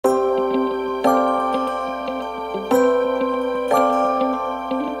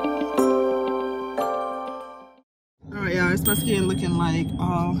like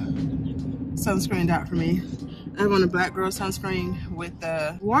all sunscreened out for me. I have on the Black Girl sunscreen with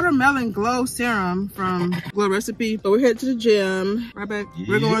the Watermelon Glow Serum from Glow Recipe. But we're headed to the gym. Right back.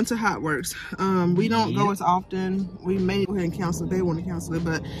 We're going to HOTWORX. We don't go as often. We may go ahead and cancel it. They want to cancel it,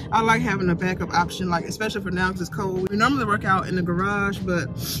 but I like having a backup option, like especially for now because it's cold. We normally work out in the garage, but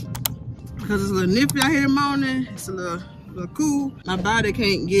because it's a little nippy out here in the morning, it's a little cool, my body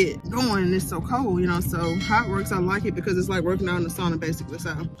can't get going and it's so cold, you know. So HOTWORX, I like it because it's like working out in the sauna basically.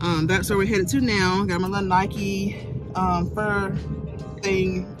 So that's where we're headed to now. Got my little Nike fur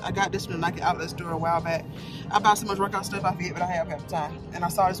thing. I got this from the Nike outlet store a while back. I buy so much workout stuff I forget what I have half the time, and I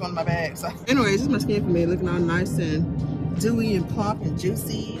saw this one in my bag. So anyways, this is my skin for me, looking all nice and dewy and plump and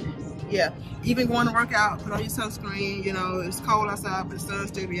juicy. Yeah, even going to work out, put on your sunscreen. You know, it's cold outside but the sun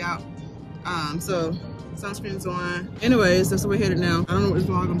still be out. So sunscreen's on. Anyways, that's where we're headed now. I don't know what this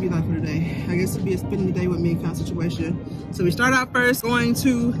vlog gonna be like for today. I guess it'll be a spending the day with me kind of situation. So we start out first going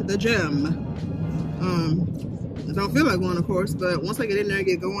to the gym. I don't feel like going, of course, but once I get in there and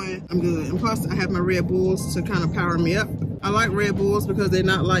get going, I'm good. And plus, I have my Red Bulls to kind of power me up. I like Red Bulls because they're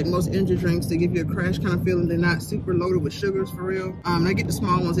not like most energy drinks. They give you a crash kind of feeling. They're not super loaded with sugars for real. I get the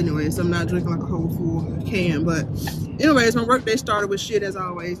small ones anyway, so I'm not drinking like a whole full can. But anyways, my work day started with shit as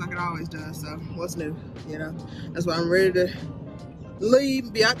always, like it always does. So what's new, you know? That's why I'm ready to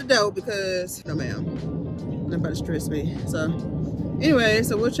leave, be out the door because, no ma'am, not about to stress me. So anyway,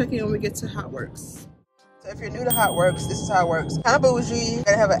 so we'll check in when we get to HOTWORX. So if you're new to HOTWORX, this is how it works. Kind of bougie. You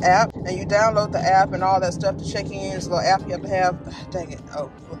gotta have an app, and you download the app and all that stuff to check in. It's a little app you have to have. Dang it!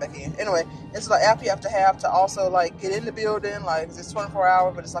 Oh, go back in. Anyway, it's an app you have to also like get in the building. Like it's 24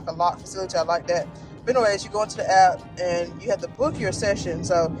 hours, but it's like a locked facility. I like that. But anyways, you go into the app and you have to book your session.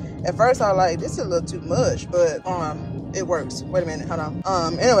 So at first I was like, this is a little too much, but it works. Wait a minute, hold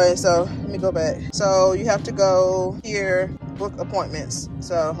on. Anyway, so let me go back. So you have to go here, book appointments.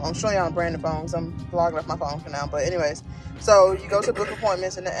 So I'm showing y'all on brand new phones. I'm vlogging off my phone for now. But anyways, so you go to book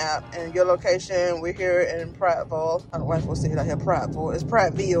appointments in the app and your location. We're here in Prattville. I don't know why we'll say it out here, Prattville. It's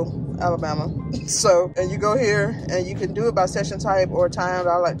Prattville, Alabama. So, and you go here and you can do it by session type or time.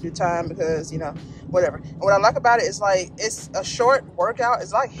 I like to do time because, you know, whatever. And what I like about it is like, it's a short workout.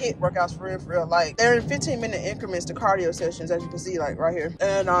 It's like HIIT workouts for real. Like they're in 15-minute increments to cardio sessions, as you can see, like right here.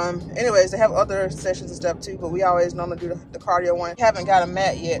 And anyways, they have other sessions and stuff too, but we always normally do the cardio one. We haven't got a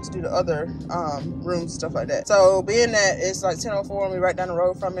mat yet to do the other rooms and stuff like that. So being that it's like 10:04 and we right down the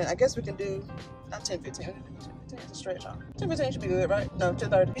road from it, I guess we can do not 10:15. It's a stretch on. 10:15 should be good, right? No,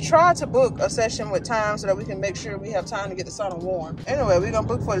 10:30. We try to book a session with time so that we can make sure we have time to get the sauna warm. Anyway, we're gonna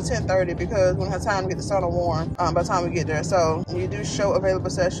book for the 10:30 because we don't have time to get the sauna warm by the time we get there. So you do show available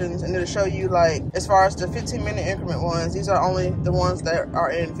sessions, and it'll show you like as far as the 15-minute increment ones. These are only the ones that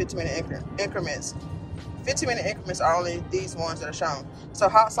are in 15-minute increments. 15-minute increments are only these ones that are shown. So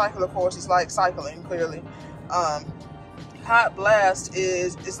hot cycle, of course, is like cycling clearly. Hot blast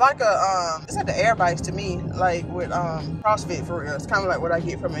it's like the air bikes to me, like with CrossFit for real. It's kind of like what I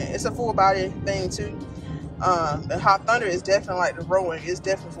get from it. It's a full body thing too. The hot thunder is definitely like the rowing. It's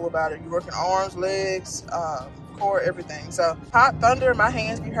definitely full body. You're working arms, legs, core, everything. So hot thunder, my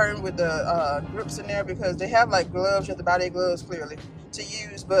hands be hurting with the grips in there because they have like gloves. You have to buy their gloves clearly to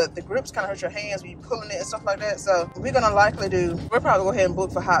use, but the grips kind of hurt your hands when you pulling it and stuff like that. So we're gonna likely we'll probably go ahead and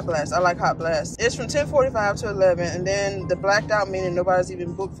book for hot blast. I like hot blast. It's from 10:45 to 11, and then the blacked out, meaning nobody's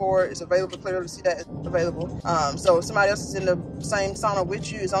even booked for it, is available clearly. See that it's available. So if somebody else is in the same sauna with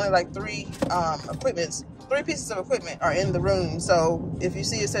you, it's only like 3 pieces of equipment are in the room. So if you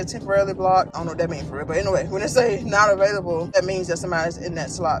see it said temporarily blocked, I don't know what that means for real, but anyway, when it say not available, that means that somebody's in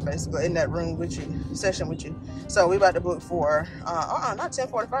that slot, basically in that room with you, session with you. So we about to book for not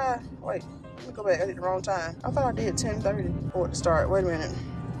 10:45. Wait, let me go back. I did the wrong time. I thought I did 10:30 for it to start. Wait a minute.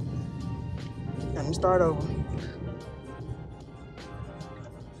 Let me start over.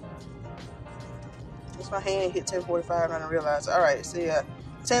 It's my hand hit 10:45 and I didn't realize. All right, so yeah,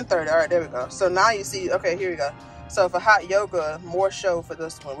 10:30. All right, there we go. So now you see, okay, here we go. So for hot yoga, more show for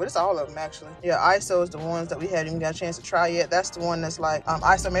this one. Well, it's all of them actually. Yeah, ISO is the ones that we hadn't even got a chance to try yet. That's the one that's like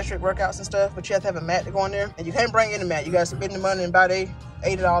isometric workouts and stuff, but you have to have a mat to go in there. And you can't bring in a mat. You got to spend the money and buy the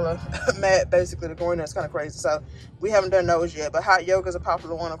 $80 mat basically to go in there. It's kind of crazy. So we haven't done those yet, but hot yoga is a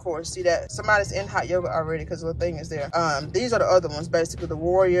popular one, of course. See that? Somebody's in hot yoga already because the thing is there. These are the other ones, basically the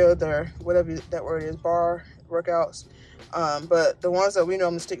warrior, the whatever that word is, bar workouts. But the ones that we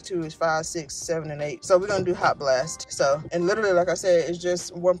normally stick to is 5, 6, 7, and 8. So we're gonna do hot blast. So, and literally, like I said, it's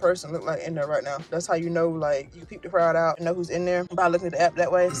just one person look like in there right now. That's how you know, like, you peep the crowd out and know who's in there by looking at the app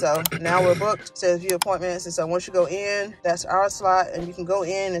that way. So now we're booked. It says view appointments, and so once you go in, that's our slot, and you can go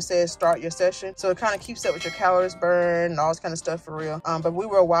in, it says start your session. So it kind of keeps up with your calories burned and all this kind of stuff for real. But we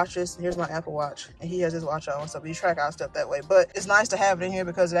wear watches. Here's my Apple Watch, and he has his watch on, so we track our stuff that way. But it's nice to have it in here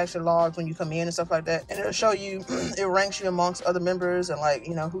because it actually logs when you come in and stuff like that, and it'll show you, it ranks you amongst other members and like,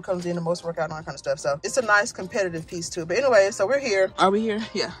 you know, who comes in the most workout and all that kind of stuff. So it's a nice competitive piece too. But anyway, so we're here. Are we here?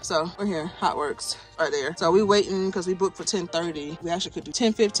 Yeah. So we're here. HOTWORX right there. So we waiting because we booked for 10:30. We actually could do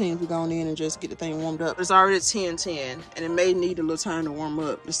 10:15 if we go in and just get the thing warmed up. But it's already 10:10, and it may need a little time to warm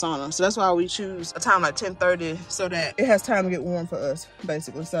up the sauna. So that's why we choose a time like 10:30 so that it has time to get warm for us,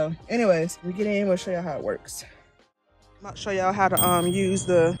 basically. So anyways, we get in, we'll show you how it works. I'm about to show y'all how to use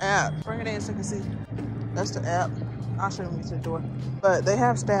the app. Bring it in so you can see. That's the app. I'll show them to the door. But they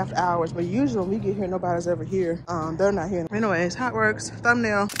have staffed hours, but usually when we get here, nobody's ever here. They're not here. Anyways, HOTWORX,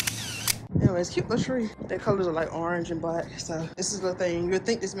 thumbnail. Anyways, cute little tree. Their colors are like orange and black. So this is the thing. You would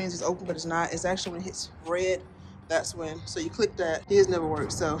think this means it's open, but it's not. It's actually when it hits red, that's when. So you click that. His never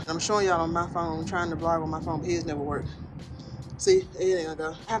worked. So I'm showing y'all on my phone, trying to vlog on my phone, but his never worked. See, it ain't gonna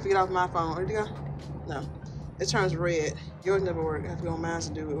go. I have to get off my phone. Where'd it go? No. It turns red. Yours never work. I have to go on mine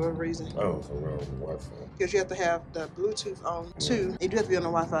to do it for whatever reason. Oh, so we're on the Wi-Fi. Because you have to have the Bluetooth on too. You do have to be on the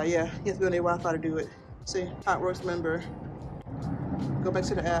Wi-Fi, yeah. You have to be on the Wi-Fi to do it. See, HOTWORX member. Go back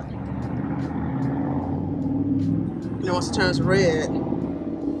to the app. You know, once it turns red,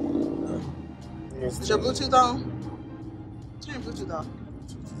 is your Bluetooth on? Turn your Bluetooth off.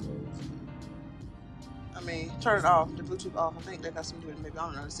 I mean, turn it off, the Bluetooth off. I think that got something to do with it, maybe. I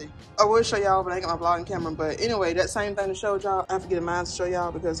don't know, let's see. I will show y'all, but I ain't got my vlogging camera. But anyway, that same thing to show y'all, I have to get in mine to show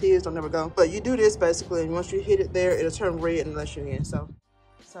y'all because his don't never go. But you do this basically, and once you hit it there, it'll turn red unless you're in. So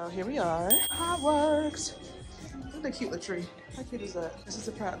here we are, HOTWORX. Look at the cute little tree. How cute is that? This is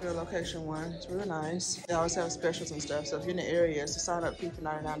the Prattville location one. It's really nice. They always have specials and stuff. So if you're in the area, it's a sign up fee for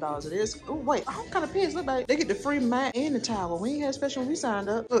 $99. It is. Oh wait, all kind of pins. Look like they get the free mat and the towel. We ain't had special when we signed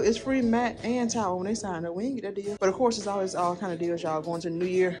up. Look, it's free mat and towel when they signed up. We ain't get that deal. But of course, it's always all kind of deals, y'all. Going to New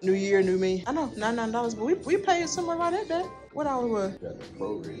Year, new me. I know, $99, but we paid somewhere right at that. What hour was?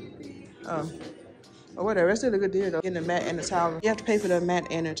 Oh. Or whatever, that's still a good deal though. Getting the mat and the towel. You have to pay for the mat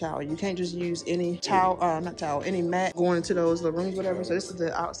and the towel. You can't just use any towel, any mat going into those little rooms, whatever. So this is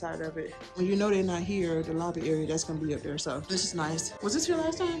the outside of it. When you know they're not here, the lobby area, that's gonna be up there. So this is nice. Was this here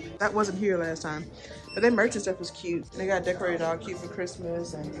last time? That wasn't here last time. But their merch and stuff was cute. And they got decorated all cute for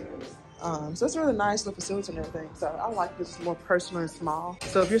Christmas and so it's a really nice little facility and everything. So I like this more personal and small.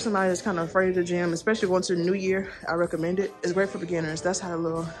 So if you're somebody that's kind of afraid of the gym, especially going to the new year, I recommend it. It's great for beginners. That's how the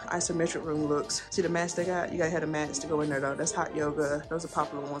little isometric room looks. See the mats they got? You gotta have the mats to go in there though. That's hot yoga. Those are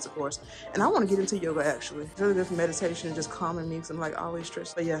popular ones, of course. And I want to get into yoga actually. It's really good for meditation and just calming me because I'm like always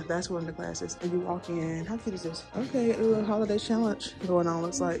stressed. But yeah, that's one of the classes. And you walk in. How cute is this? Okay, a little holiday challenge going on.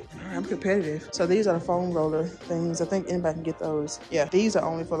 Looks like I'm competitive. So these are the foam roller things. I think anybody can get those. Yeah, these are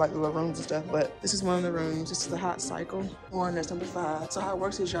only for like the little rooms and stuff, but this is one of the rooms. This is the hot cycle one. That's number 5. So how it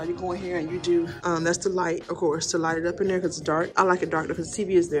works is y'all, you go in here and you do that's the light, of course, to light it up in there because it's dark. I like it dark because the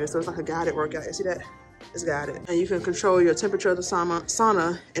TV is there, so it's like a guided workout. You see that? It's guided. And you can control your temperature of the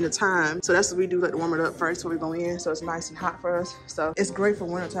sauna and the time. So that's what we do, like to warm it up first when we go in. So it's nice and hot for us. So it's great for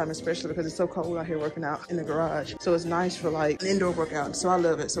wintertime, especially because it's so cold out here working out in the garage. So it's nice for like an indoor workout. So I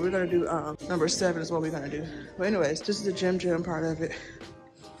love it. So we're gonna do number 7 is what we're gonna do. But anyways, this is the gym part of it.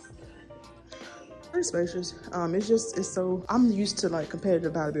 Pretty spacious. It's so, I'm used to like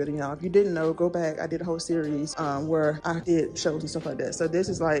competitive bodybuilding, y'all. If you didn't know, go back. I did a whole series where I did shows and stuff like that. So this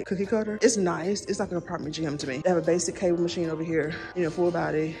is like cookie cutter. It's nice. It's like an apartment gym to me. They have a basic cable machine over here, you know, full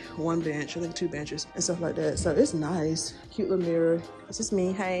body, 1 bench, I think 2 benches and stuff like that. So it's nice. Cute little mirror. This is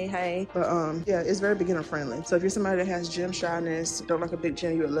me, hey. But yeah, it's very beginner friendly. So if you're somebody that has gym shyness, don't like a big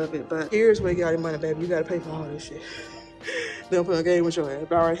gym, you would love it. But here's where you got your money, baby. You gotta pay for all this shit. They don't play a game with your ass.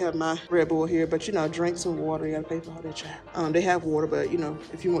 But I already have my Red Bull here, but you know, drink some water, you gotta pay for all that crap. They have water, but you know,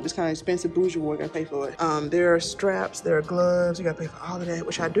 if you want this kind of expensive bougie water, you gotta pay for it. There are straps, there are gloves, you gotta pay for all of that,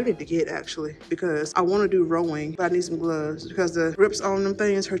 which I do need to get actually, because I wanna do rowing, but I need some gloves because the grips on them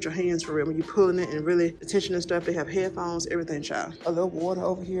things hurt your hands for real. When you're pulling it and really the tension and stuff, they have headphones, everything, child. A little water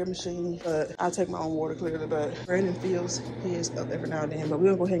over here, machine, but I'll take my own water clearly, but Brandon feels he is up every now and then, but we're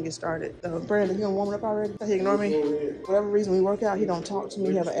gonna go ahead and get started. So Brandon, you gonna warm it up already? He ignore me? Whatever reason we work out, he don't talk to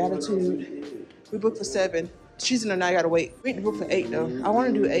me, have an attitude. We booked for 7. She's in there now, I gotta wait. We need to book for 8 though. I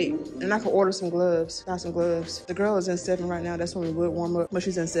wanna do 8, and I can order some gloves. Got some gloves. The girl is in 7 right now, that's when we would warm up. But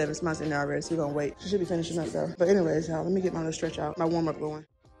she's in 7, somebody's in there already, so we're gonna wait. She should be finishing up though. But anyways, y'all, let me get my little stretch out, my warm up going.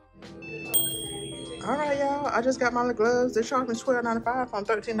 All right, y'all, I just got my little gloves. They charged me $12.95 on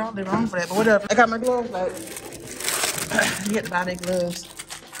 $13. They're wrong for that, but whatever. I got my gloves, like, you get to buy their gloves.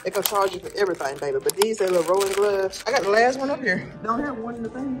 They gonna charge you for everything, baby. But these are little rolling gloves. I got the last one up here. Don't have one in the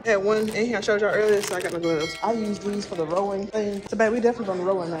thing. I had one in here I showed y'all earlier, so I got my gloves. I use these for the rowing thing. So baby, we definitely doing the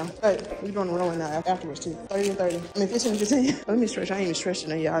rowing now. Hey, we doing the rowing now afterwards too. 30 and 30. I mean 15 and 15. Let me stretch. I ain't even stretching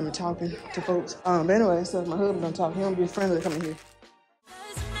there, y'all. I'm talking to folks. But anyway, so my husband don't talk. He don't be friendly to come in here.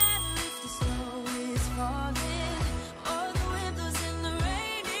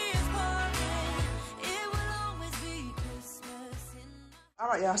 All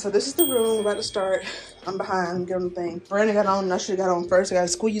right, y'all, so this is the room. We're about to start. I'm behind, get on the thing. Brandon got on, I should have got on first. I got to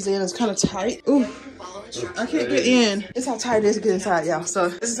squeeze in, it's kind of tight. Ooh, I can't get in. This is how tight it is to get inside, y'all. So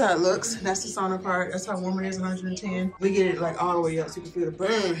this is how it looks. That's the sauna part. That's how warm it is, 110. We get it like all the way up so you can feel the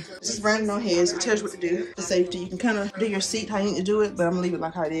burn. This is Brandon on his. It tells you what to do for safety. You can kind of do your seat how you need to do it, but I'm gonna leave it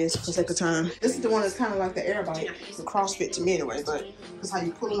like how it is for sake of time. This is the one that's kind of like the air bike. It's a CrossFit to me anyway, but it's how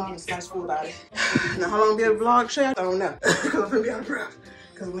you pull it on, it's nice full body. Now how long will be a vlog show? I don't know, because I'm gonna be out of breath.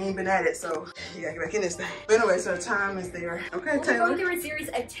 Because we ain't been at it, so you gotta get back in this thing. But anyway, so the time is there. Okay, Taylor. We'll go through a series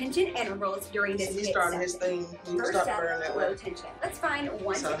of tension intervals during this. He started his thing. He start burning that way. Tension. Let's find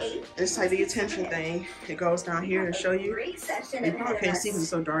 1 to 8. It's like the attention thing. It goes down here and show you. You probably can't see because it's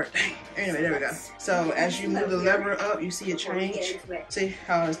so dark. Anyway, there we go. So as you move the lever up, you see it change. See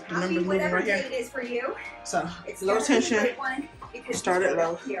how the number's moving right here. It is for you. So low tension. Start it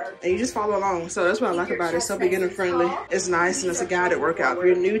low and you just follow along. So that's what I like about it. It's so beginner friendly. It's nice and it's a guided workout. If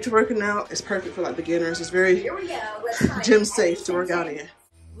you're new to working out, it's perfect for like beginners. It's very gym safe to work out in.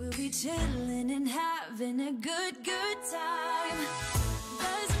 We'll be chilling and having a good time.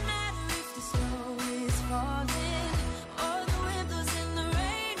 Doesn't matter if the snow is falling or the wind blows and the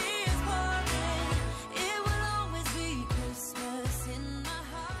rain is pouring. It will always be Christmas in my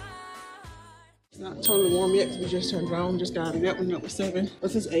heart. It's not totally warm yet because we just turned around. Just got it up when it was 7.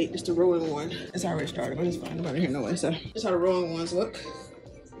 But since 8, it's the rolling one. It's already started, but it's fine. Nobody here no way. So that's how the rolling ones look.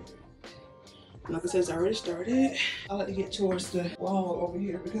 Like I said, it's already started. I like to get towards the wall over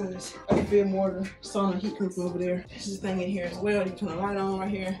here because I can feel more of the sauna heat coming from over there. This is the thing in here as well. You turn the light on right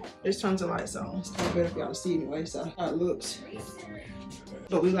here. This turns the lights on. It's kind of better for y'all to see anyway, so how it looks.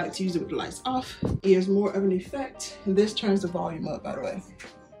 But we like to use it with the lights off. It gives more of an effect. And this turns the volume up, by the way.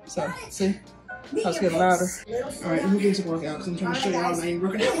 So, see? How it's getting louder. All right, let me do some workout because I'm trying to show y'all I ain't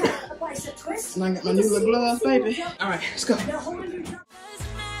working out. And I got my new little gloves, baby. All right, let's go.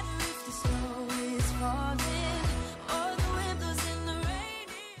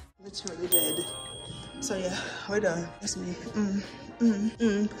 Literally dead. So yeah, we're done. That's me.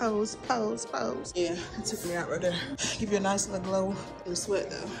 Pose, pose, pose. Yeah, it took me out right there. Give you a nice little glow. In sweat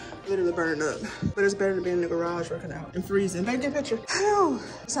though. Literally burning up. But it's better than being in the garage working out and freezing. Baby, get a picture. Oh,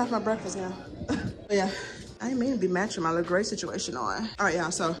 it's time for my breakfast now. But yeah, I didn't mean to be matching my little gray situation on. All right,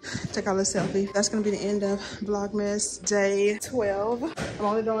 y'all, so take our little selfie. That's gonna be the end of Vlogmas day 12. I'm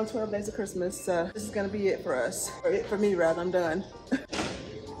only doing 12 days of Christmas, so this is gonna be it for us. Or it for me, rather, I'm done.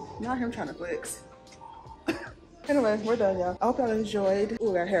 Not him trying to flex. Anyway, we're done, y'all. I hope y'all enjoyed. Ooh,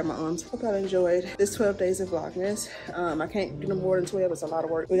 I got hair in my arms. Hope y'all enjoyed this 12 days of Vlogmas. I can't do no more than 12. It's a lot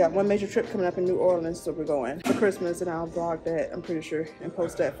of work. We got one major trip coming up in New Orleans, so we're going for Christmas, and I'll vlog that, I'm pretty sure, and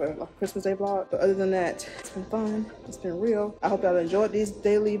post that for like a Christmas Day vlog. But other than that, it's been fun. It's been real. I hope y'all enjoyed these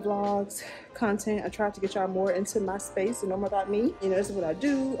daily vlogs. Content. I tried to get y'all more into my space and know more about me. You know, this is what I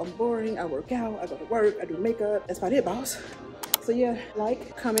do. I'm boring. I work out. I go to work. I do makeup. That's about it, boss. So yeah,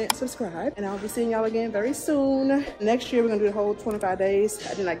 like, comment, subscribe, and I'll be seeing y'all again very soon. Next year, we're gonna do the whole 25 days. I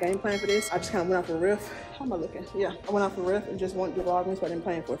didn't like game plan for this. I just kind of went off a riff. How am I looking? Yeah, I went off a riff and just wanted to do Vlogmas, so I didn't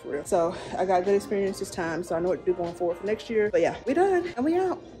plan for it for real. So I got good experience this time, so I know what to do going forward for next year. But yeah, we done and we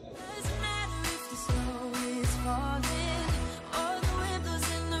out.